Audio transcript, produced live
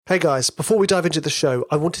Hey guys, before we dive into the show,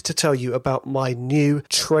 I wanted to tell you about my new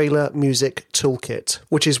trailer music toolkit,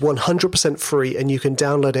 which is 100% free and you can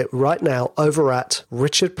download it right now over at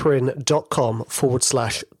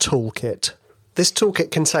richardpryn.com/toolkit. This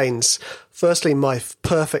toolkit contains, firstly, my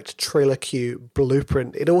perfect trailer cue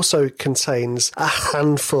blueprint. It also contains a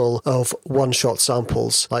handful of one-shot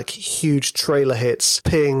samples, like huge trailer hits,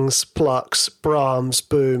 pings, plucks, brahms,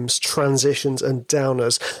 booms, transitions, and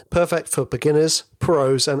downers. Perfect for beginners,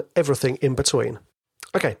 pros, and everything in between.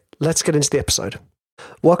 Okay, let's get into the episode.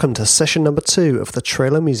 Welcome to session number 2 of the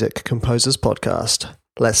Trailer Music Composers Podcast.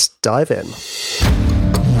 Let's dive in.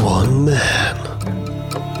 One man.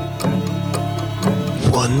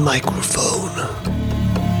 One microphone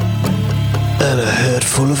and a head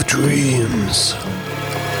full of dreams.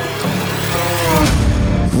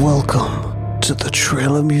 Welcome to the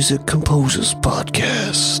Trailer Music Composers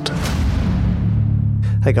Podcast.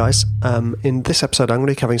 Hey guys, in this episode I'm going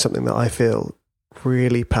to be covering something that I feel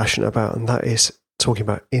really passionate about, and that is talking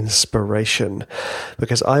about inspiration,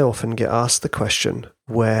 because I often get asked the question,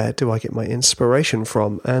 where do I get my inspiration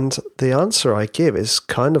from? And the answer I give is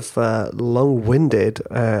kind of long-winded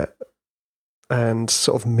and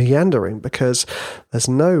sort of meandering, because there's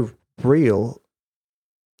no real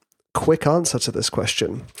quick answer to this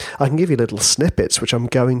question. I can give you little snippets, which I'm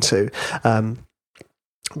going to,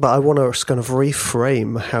 but I want to kind of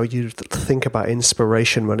reframe how you think about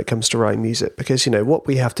inspiration when it comes to writing music, because, you know, what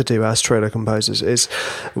we have to do as trailer composers is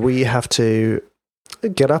we have to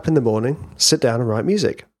get up in the morning, sit down and write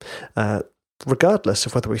music, regardless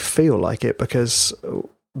of whether we feel like it, because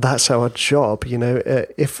that's our job. You know,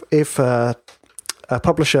 if a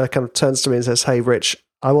publisher kind of turns to me and says, "Hey, Rich,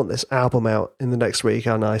 I want this album out in the next week,"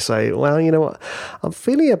 and I say, "Well, you know what, I'm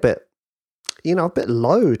feeling a bit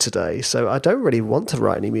low today, so I don't really want to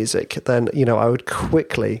write any music," then, you know, I would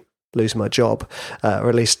quickly lose my job, or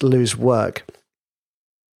at least lose work.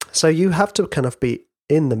 So you have to kind of be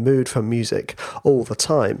in the mood for music all the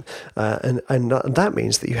time, and that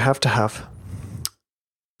means that you have to have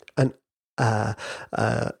a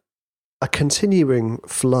continuing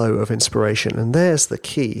flow of inspiration. And there's the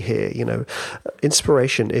key here. You know,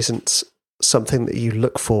 inspiration isn't something that you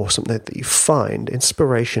look for, something that you find.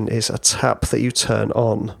 Inspiration is a tap that you turn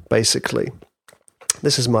on, basically.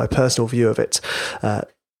 This is my personal view of it.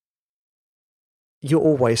 You're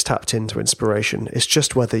always tapped into inspiration. It's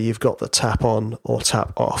just whether you've got the tap on or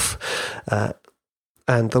tap off.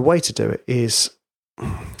 And the way to do it is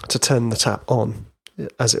to turn the tap on,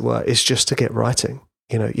 as it were, is just to get writing.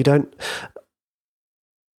 You know, you don't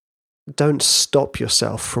stop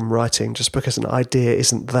yourself from writing just because an idea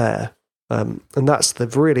isn't there. And that's the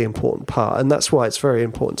really important part. And that's why it's very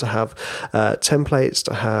important to have templates,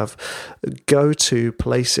 to have go-to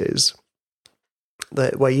places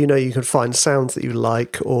where, you know, you can find sounds that you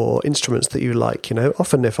like or instruments that you like. You know,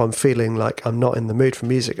 often if I'm feeling like I'm not in the mood for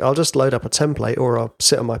music, I'll just load up a template, or I'll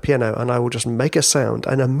sit on my piano and I will just make a sound.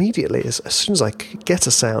 And immediately, as soon as I get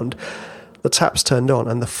a sound, the tap's turned on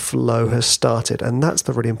and the flow has started. And that's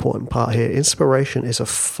the really important part here. Inspiration is a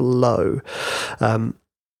flow.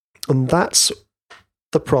 And that's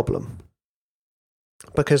the problem,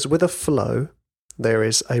 because with a flow, there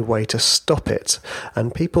is a way to stop it.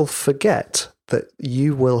 And people forget that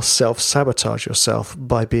you will self-sabotage yourself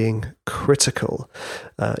by being critical.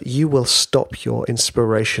 You will stop your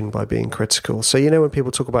inspiration by being critical. So, you know, when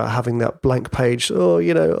people talk about having that blank page,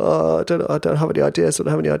 I don't have any ideas,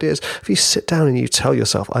 If you sit down and you tell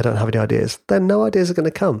yourself, I don't have any ideas, then no ideas are going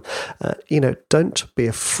to come. Don't be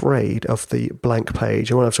afraid of the blank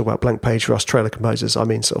page. And when I talk about blank page for us trailer composers, I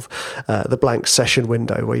mean sort of the blank session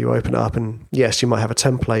window where you open it up and, yes, you might have a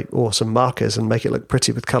template or some markers and make it look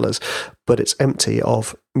pretty with colours, but it's empty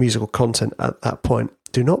of musical content at that point.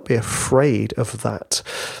 Do not be afraid of that.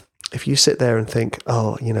 If you sit there and think,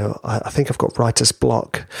 I think I've got writer's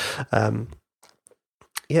block,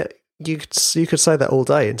 you could say that all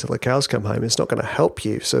day until the cows come home. It's not going to help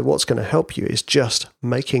you. So what's going to help you is just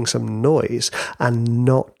making some noise and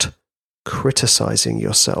not criticizing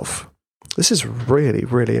yourself. This is really,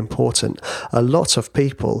 really important. A lot of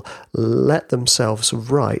people let themselves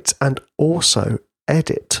write and also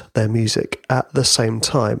edit their music at the same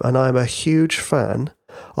time. And I'm a huge fan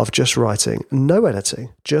of just writing, no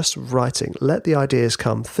editing, just writing. Let the ideas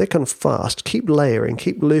come thick and fast. Keep layering,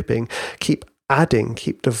 keep looping, keep adding,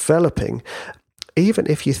 keep developing. Even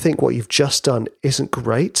if you think what you've just done isn't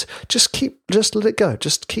great, just let it go.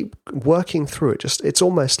 Just keep working through it. It's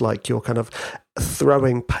almost like you're kind of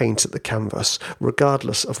throwing paint at the canvas,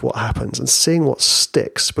 regardless of what happens, and seeing what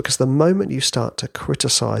sticks. Because the moment you start to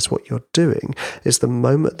criticize what you're doing is the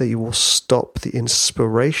moment that you will stop the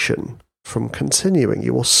inspiration from continuing.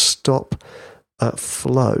 You will stop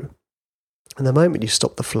flow. And the moment you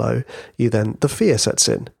stop the flow, the fear sets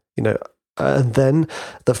in, and then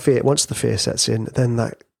once the fear sets in, then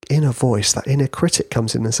that inner voice, that inner critic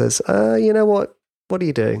comes in and says, you know what are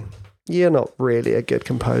you doing? You're not really a good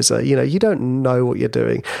composer. You don't know what you're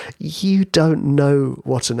doing. You don't know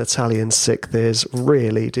what an Italian sixth is,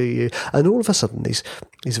 really, do you? And all of a sudden, these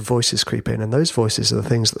voices creep in, and those voices are the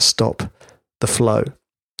things that stop the flow.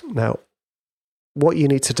 Now, what you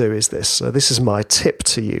need to do is this. So this is my tip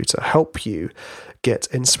to you to help you get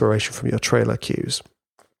inspiration from your trailer cues.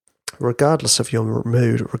 Regardless of your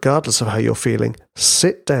mood, regardless of how you're feeling,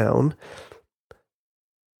 sit down,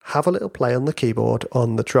 have a little play on the keyboard,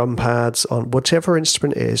 on the drum pads, on whichever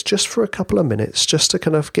instrument it is, just for a couple of minutes, just to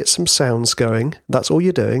kind of get some sounds going. That's all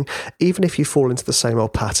you're doing. Even if you fall into the same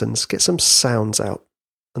old patterns, get some sounds out.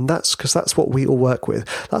 And that's because that's what we all work with.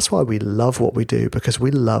 That's why we love what we do, because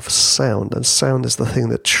we love sound, and sound is the thing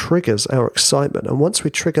that triggers our excitement. And once we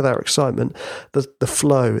trigger that excitement, the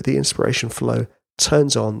flow, the inspiration flow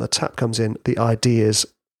turns on, the tap comes in, the ideas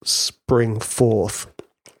spring forth.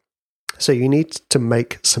 So you need to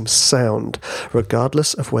make some sound,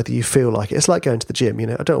 regardless of whether you feel like it. It's like going to the gym.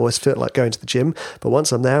 I don't always feel like going to the gym, but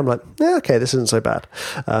once I'm there, I'm like, yeah, okay, this isn't so bad.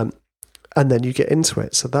 And then you get into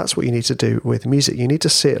it. So that's what you need to do with music. You need to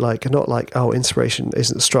see it not like, oh, inspiration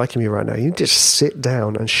isn't striking me right now. You need to just sit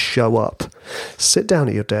down and show up. Sit down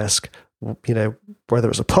at your desk, whether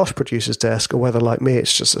it's a posh producer's desk or whether, like me,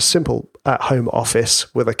 it's just a simple at-home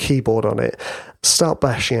office with a keyboard on it. Start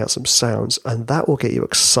bashing out some sounds, and that will get you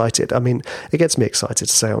excited. I mean, it gets me excited,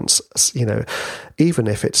 sounds, even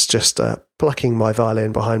if it's just plucking my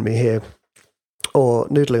violin behind me here, or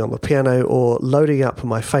noodling on the piano, or loading up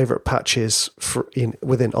my favourite patches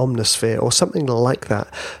within Omnisphere, or something like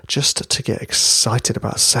that, just to get excited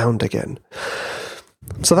about sound again.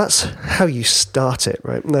 So that's how you start it,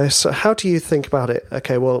 right? Now, so how do you think about it?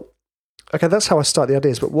 Okay, that's how I start the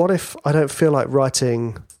ideas, but what if I don't feel like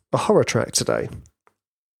writing a horror track today?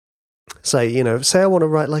 Say I want to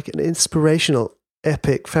write like an inspirational,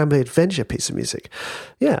 epic family adventure piece of music.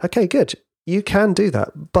 Yeah, okay, good. You can do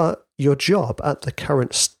that, but your job at the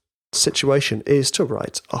current situation is to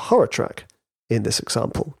write a horror track in this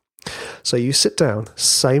example. So you sit down,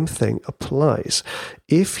 same thing applies.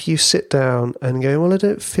 If you sit down and go, well, I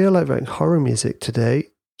don't feel like writing horror music today,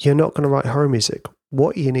 you're not going to write horror music.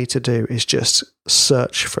 What you need to do is just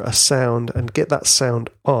search for a sound and get that sound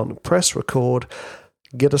on. Press record,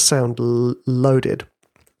 get a sound loaded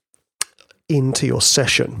into your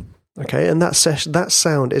session. Okay, and that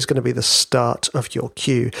sound is going to be the start of your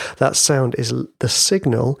cue. That sound is the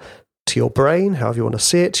signal to your brain, however you want to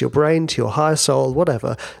see it, to your brain, to your higher soul,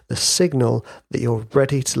 whatever, the signal that you're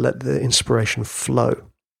ready to let the inspiration flow.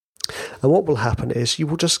 And what will happen is you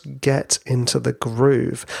will just get into the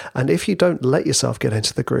groove. And if you don't let yourself get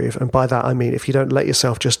into the groove, and by that I mean if you don't let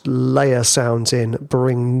yourself just layer sounds in,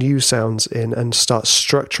 bring new sounds in, and start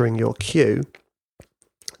structuring your cue,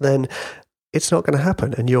 then it's not going to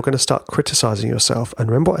happen, and you're going to start criticizing yourself. And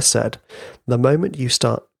remember what I said, the moment you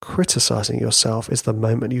start criticizing yourself is the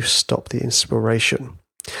moment you stop the inspiration.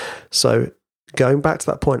 So going back to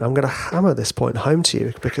that point, I'm going to hammer this point home to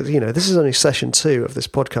you, because, this is only session 2 of this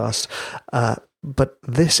podcast, but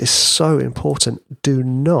this is so important. Do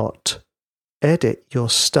not edit your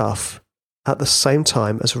stuff at the same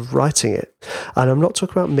time as writing it. And I'm not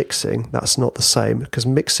talking about mixing. That's not the same, because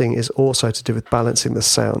mixing is also to do with balancing the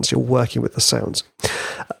sounds. You're working with the sounds.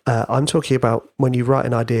 I'm talking about when you write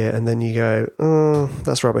an idea and then you go,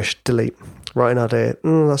 that's rubbish, delete. Write an idea,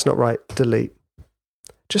 that's not right, delete.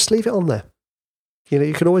 Just leave it on there.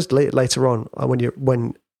 You can always delete it later on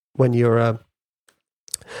when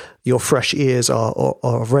your fresh ears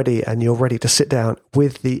are ready and you're ready to sit down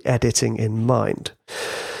with the editing in mind.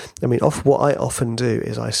 I mean, what I often do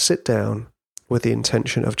is I sit down with the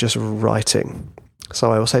intention of just writing.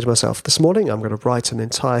 So I will say to myself, this morning I'm going to write an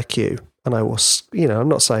entire cue, and I will, I'm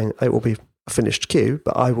not saying it will be a finished cue,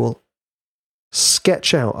 but I will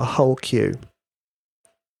sketch out a whole cue.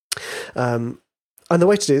 And the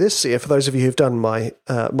way to do this, for those of you who've done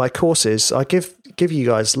my courses, I give you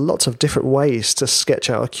guys lots of different ways to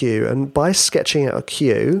sketch out a cue. And by sketching out a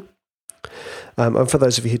cue, and for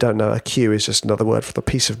those of you who don't know, a cue is just another word for the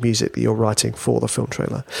piece of music that you're writing for the film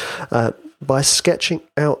trailer. By sketching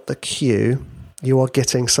out the cue, you are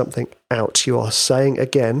getting something out. You are saying,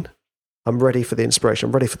 again, I'm ready for the inspiration.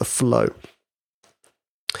 I'm ready for the flow.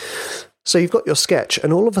 So you've got your sketch,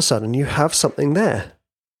 and all of a sudden you have something there.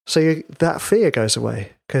 So that fear goes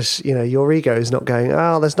away, because your ego is not going,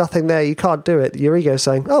 there's nothing there, you can't do it. Your ego is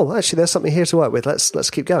saying, actually, there's something here to work with. Let's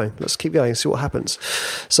keep going. Let's keep going and see what happens.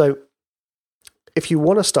 So if you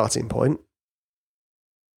want a starting point,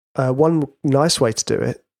 one nice way to do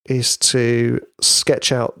it is to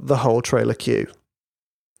sketch out the whole trailer cue.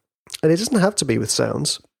 And it doesn't have to be with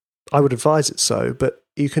sounds. I would advise it so, but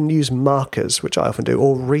you can use markers, which I often do,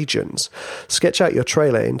 or regions. Sketch out your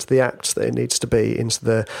trailer into the acts that it needs to be,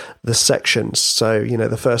 into the sections. So,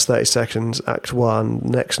 the first 30 seconds, Act 1,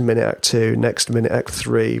 next minute, Act 2, next minute, Act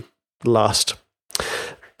 3, last.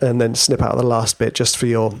 And then snip out the last bit just for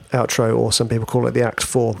your outro, or some people call it the Act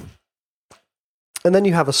 4. And then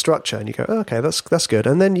you have a structure, and you go, okay, that's good.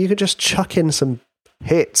 And then you can just chuck in some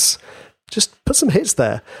hits. Just put some hits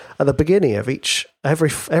there at the beginning of every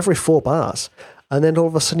 4 bars. And then all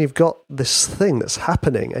of a sudden you've got this thing that's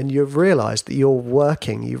happening, and you've realized that you're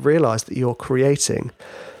working, you realize that you're creating.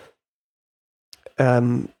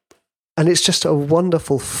 And it's just a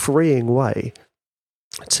wonderful, freeing way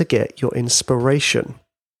to get your inspiration.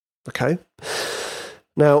 Okay?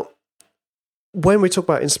 Now, when we talk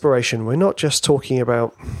about inspiration, we're not just talking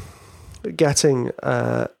about getting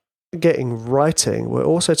writing, we're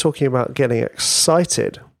also talking about getting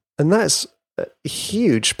excited. And that's a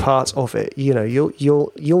huge part of it.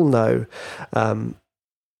 You'll know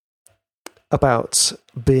about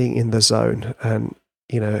being in the zone. And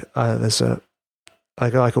there's a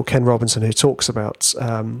guy called Ken Robinson who talks about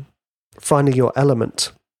finding your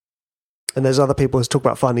element. And there's other people who talk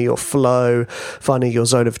about finding your flow, finding your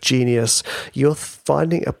zone of genius. You're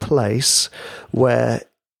finding a place where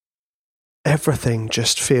everything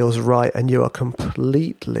just feels right, and you are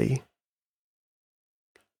completely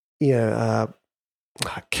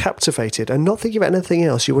captivated and not thinking about anything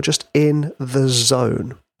else. You are just in the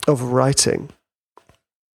zone of writing.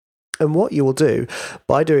 And what you will do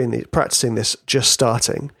by practicing this, just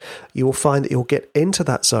starting, you will find that you'll get into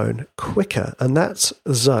that zone quicker. And that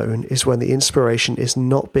zone is when the inspiration is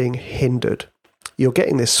not being hindered. You're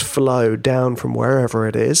getting this flow down from wherever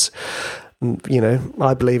it is.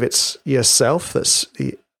 I believe it's yourself, that's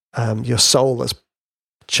your soul that's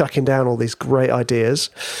chucking down all these great ideas.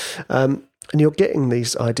 And you're getting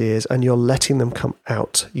these ideas and you're letting them come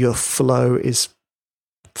out. Your flow is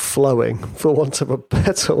flowing, for want of a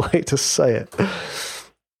better way to say it.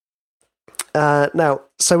 Now,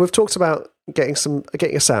 so we've talked about getting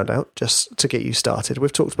a sound out just to get you started.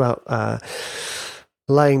 We've talked about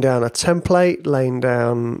laying down a template, laying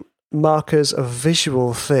down markers, a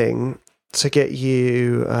visual thing to get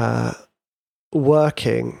you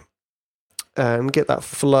working and get that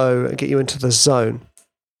flow and get you into the zone.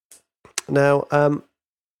 Now,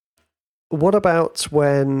 what about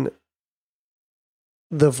when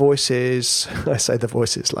the voices, I say the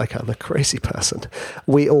voices like I'm a crazy person.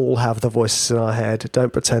 We all have the voices in our head.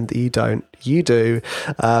 Don't pretend that you don't. You do.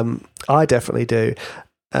 I definitely do.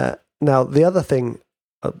 Now, the other thing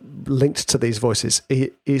linked to these voices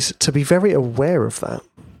is to be very aware of that.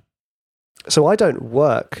 So I don't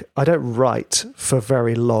write for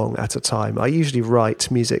very long at a time. I usually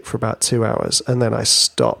write music for about 2 hours and then I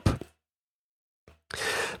stop.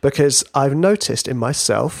 Because I've noticed in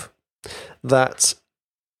myself that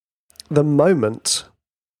the moment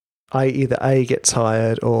I either A, get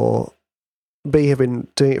tired, or B, have been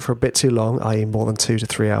doing it for a bit too long, i.e. more than 2 to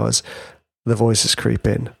 3 hours, the voices creep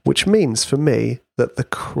in, which means for me that the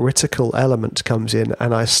critical element comes in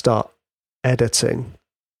and I start editing.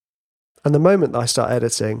 And the moment that I start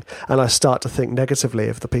editing and I start to think negatively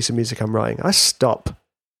of the piece of music I'm writing, I stop.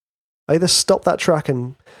 I either stop that track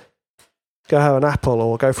and go have an apple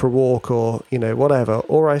or go for a walk or, whatever,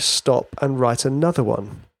 or I stop and write another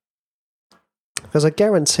one. Because I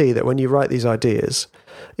guarantee that when you write these ideas,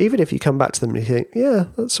 even if you come back to them and you think, yeah,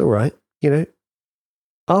 that's all right,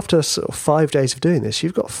 after sort of 5 days of doing this,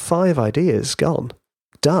 you've got 5 ideas gone,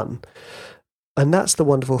 done. And that's the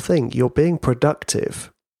wonderful thing. You're being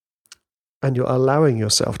productive and you're allowing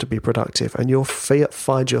yourself to be productive, and you'll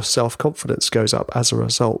find your self-confidence goes up as a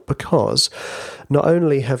result, because not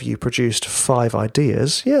only have you produced 5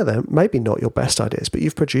 ideas, they're maybe not your best ideas, but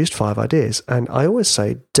you've produced 5 ideas. And I always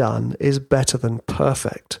say done is better than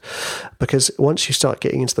perfect, because once you start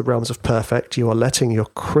getting into the realms of perfect, you are letting your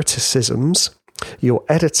criticisms, your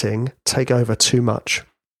editing take over too much.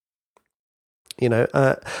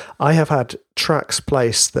 I have had tracks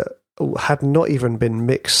placed that had not even been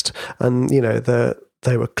mixed, and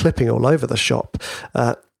they were clipping all over the shop,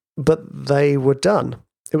 but they were done.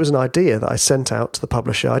 It was an idea that I sent out to the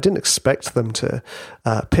publisher. I didn't expect them to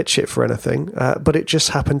pitch it for anything, but it just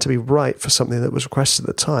happened to be right for something that was requested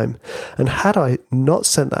at the time. And had I not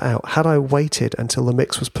sent that out, had I waited until the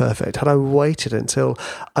mix was perfect, had I waited until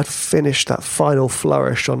I'd finished that final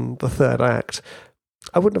flourish on the 3rd act,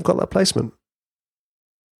 I wouldn't have got that placement.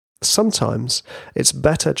 sometimes it's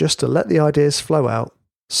better just to let the ideas flow out,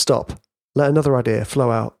 stop, let another idea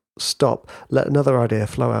flow out, stop, let another idea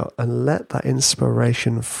flow out, and let that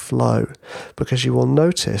inspiration flow, because you will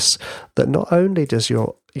notice that not only does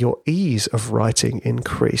your ease of writing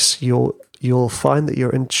increase, you'll find that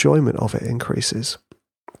your enjoyment of it increases.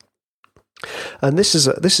 And this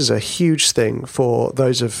is a huge thing for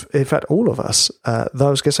those of, in fact, all of us. Though I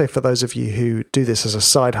was going to say, for those of you who do this as a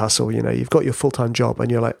side hustle, you've got your full-time job and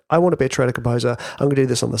you're like, I want to be a trailer composer, I'm going to do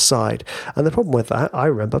this on the side. And the problem with that, I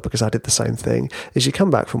remember, because I did the same thing, is you come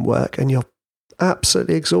back from work and you're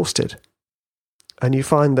absolutely exhausted. And you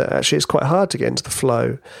find that actually it's quite hard to get into the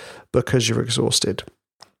flow because you're exhausted.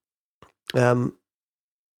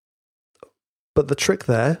 But the trick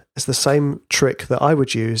there is the same trick that I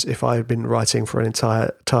would use if I had been writing for an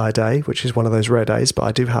entire day, which is one of those rare days, but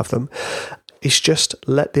I do have them. It's just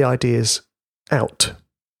let the ideas out.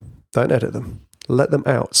 Don't edit them. Let them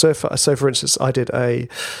out. So for instance, I did a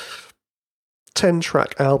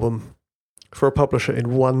 10-track album for a publisher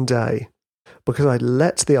in one day because I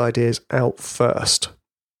let the ideas out first.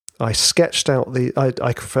 I sketched out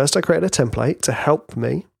first I created a template to help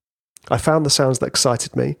me. I found the sounds that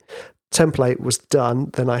excited me. Template was done,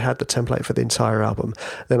 then I had the template for the entire album.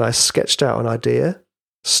 Then I sketched out an idea,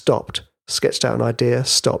 stopped, sketched out an idea,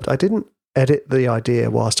 stopped. I didn't edit the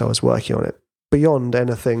idea whilst I was working on it, beyond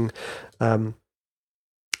anything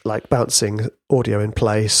like bouncing audio in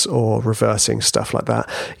place or reversing stuff like that.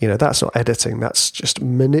 That's not editing, that's just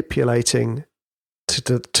manipulating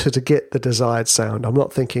to get the desired sound. I'm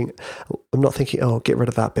not thinking, oh, get rid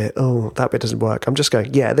of that bit. Oh, that bit doesn't work. I'm just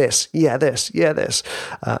going, yeah, this.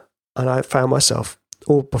 And I found myself,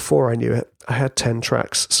 or before I knew it, I had 10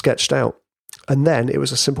 tracks sketched out. And then it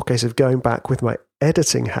was a simple case of going back with my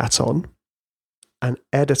editing hat on and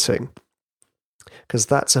editing, because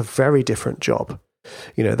that's a very different job.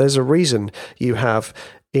 There's a reason you have,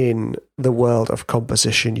 in the world of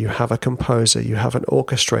composition, you have a composer, you have an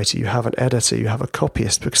orchestrator, you have an editor, you have a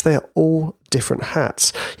copyist, because they are all different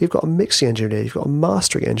hats. You've got a mixing engineer, you've got a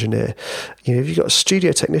mastering engineer, you've got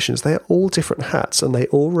studio technicians. They are all different hats, and they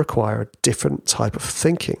all require a different type of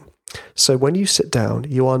thinking. So when you sit down,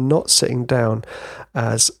 you are not sitting down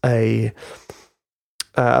as a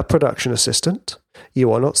production assistant.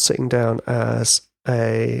 You are not sitting down as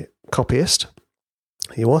a copyist.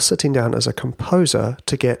 You are sitting down as a composer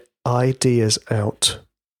to get ideas out.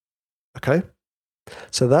 Okay?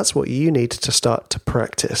 So that's what you need to start to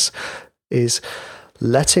practice, is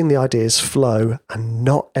letting the ideas flow and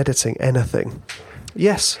not editing anything.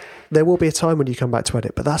 Yes, there will be a time when you come back to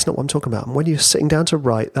edit, but that's not what I'm talking about. And when you're sitting down to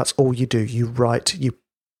write, that's all you do. You write, you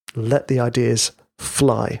let the ideas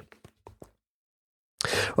fly.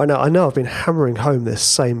 Right now, I know I've been hammering home this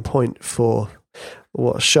same point for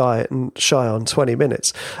shy on 20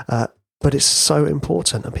 minutes, but it's so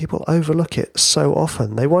important, and people overlook it so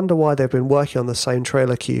often. They wonder why they've been working on the same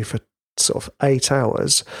trailer queue for sort of 8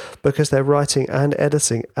 hours, because they're writing and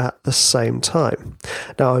editing at the same time.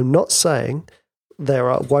 Now, I'm not saying there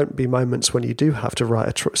won't be moments when you do have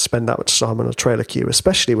to spend that much time on a trailer queue,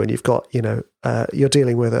 especially when you've got, you're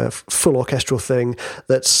dealing with a full orchestral thing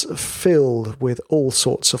that's filled with all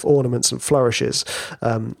sorts of ornaments and flourishes,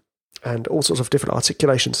 and all sorts of different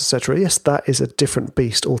articulations, etc. Yes, that is a different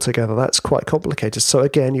beast altogether. That's quite complicated. So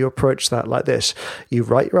again, you approach that like this. You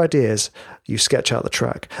write your ideas, you sketch out the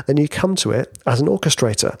track, then you come to it as an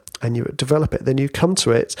orchestrator and you develop it. Then you come to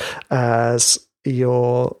it as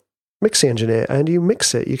your mixing engineer and you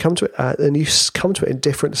mix it. You come to it and you come to it in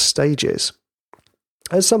different stages.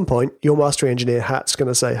 At some point, your mastering engineer hat's going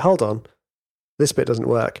to say, hold on, this bit doesn't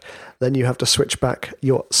work. Then you have to switch back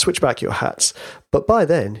your hats. But by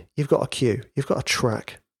then, you've got a cue, you've got a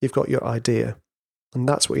track, you've got your idea. And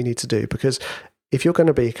that's what you need to do, because if you're going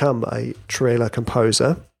to become a trailer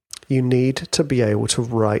composer, you need to be able to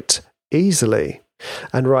write easily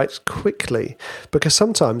and write quickly, because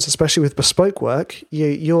sometimes, especially with bespoke work,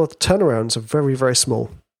 your turnarounds are very, very small.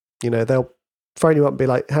 They'll phone you up and be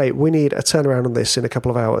like, hey, we need a turnaround on this in a couple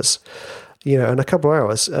of hours. And a couple of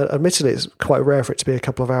hours, admittedly, it's quite rare for it to be a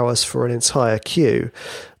couple of hours for an entire queue,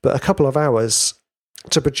 but a couple of hours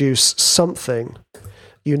to produce something,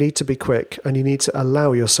 you need to be quick, and you need to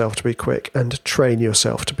allow yourself to be quick and train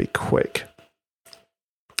yourself to be quick.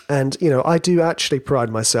 And, I do actually pride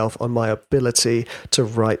myself on my ability to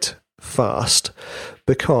write fast,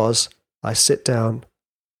 because I sit down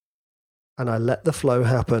and I let the flow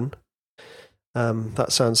happen.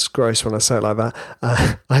 That sounds gross when I say it like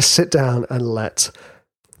that. I sit down and let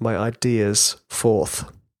my ideas forth.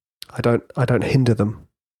 I don't hinder them.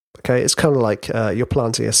 Okay, it's kind of like you're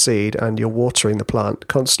planting a seed and you're watering the plant,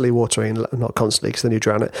 constantly watering, not constantly because then you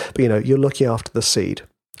drown it, but you're looking after the seed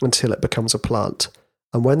until it becomes a plant.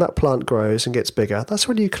 And when that plant grows and gets bigger, that's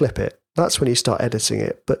when you clip it. That's when you start editing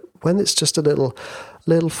it. But when it's just a little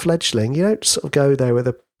fledgling, you don't sort of go there with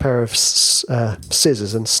a pair of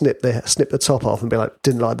scissors and snip the top off and be like,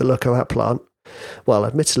 didn't like the look of that plant. Well,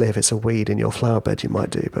 admittedly, if it's a weed in your flower bed, you might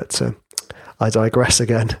do, but I digress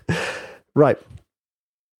again. Right.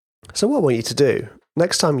 So what I want you to do,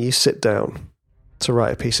 next time you sit down to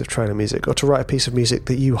write a piece of trailer music, or to write a piece of music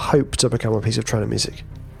that you hope to become a piece of trailer music,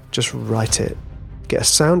 just write it. Get a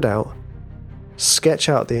sound out, sketch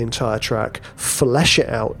out the entire track, flesh it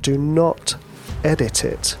out. Do not edit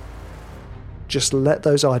it. Just let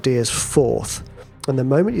those ideas forth. And the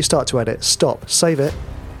moment you start to edit, stop, save it,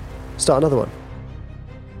 start another one.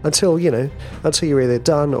 Until you're either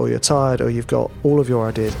done or you're tired or you've got all of your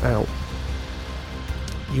ideas out.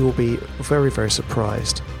 You will be very, very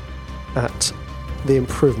surprised at the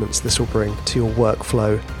improvements this will bring to your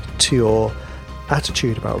workflow, to your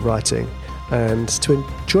attitude about writing, and to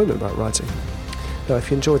enjoyment about writing. Now,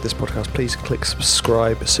 if you enjoyed this podcast, please click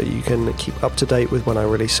subscribe so you can keep up to date with when I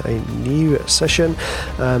release a new session,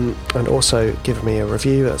 and also give me a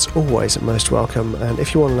review. That's always most welcome. And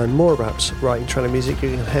if you want to learn more about writing trailer music,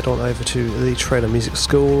 you can head on over to the Trailer Music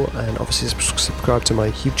School and obviously subscribe to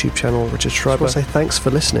my YouTube channel, Richard Schreiber. I want to say thanks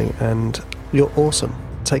for listening, and you're awesome.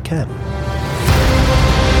 Take care.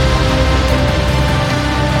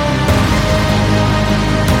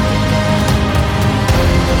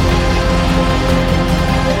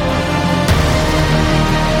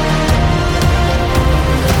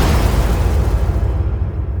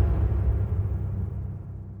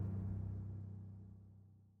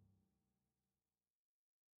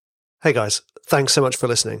 Hey guys, thanks so much for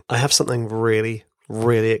listening. I have something really,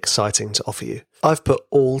 really exciting to offer you. I've put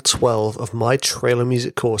all 12 of my trailer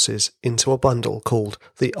music courses into a bundle called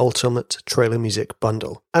the Ultimate Trailer Music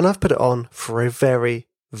Bundle. And I've put it on for a very,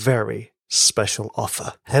 very special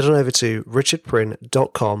offer. Head on over to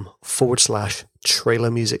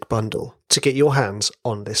richardpryn.com/trailer music bundle to get your hands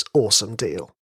on this awesome deal.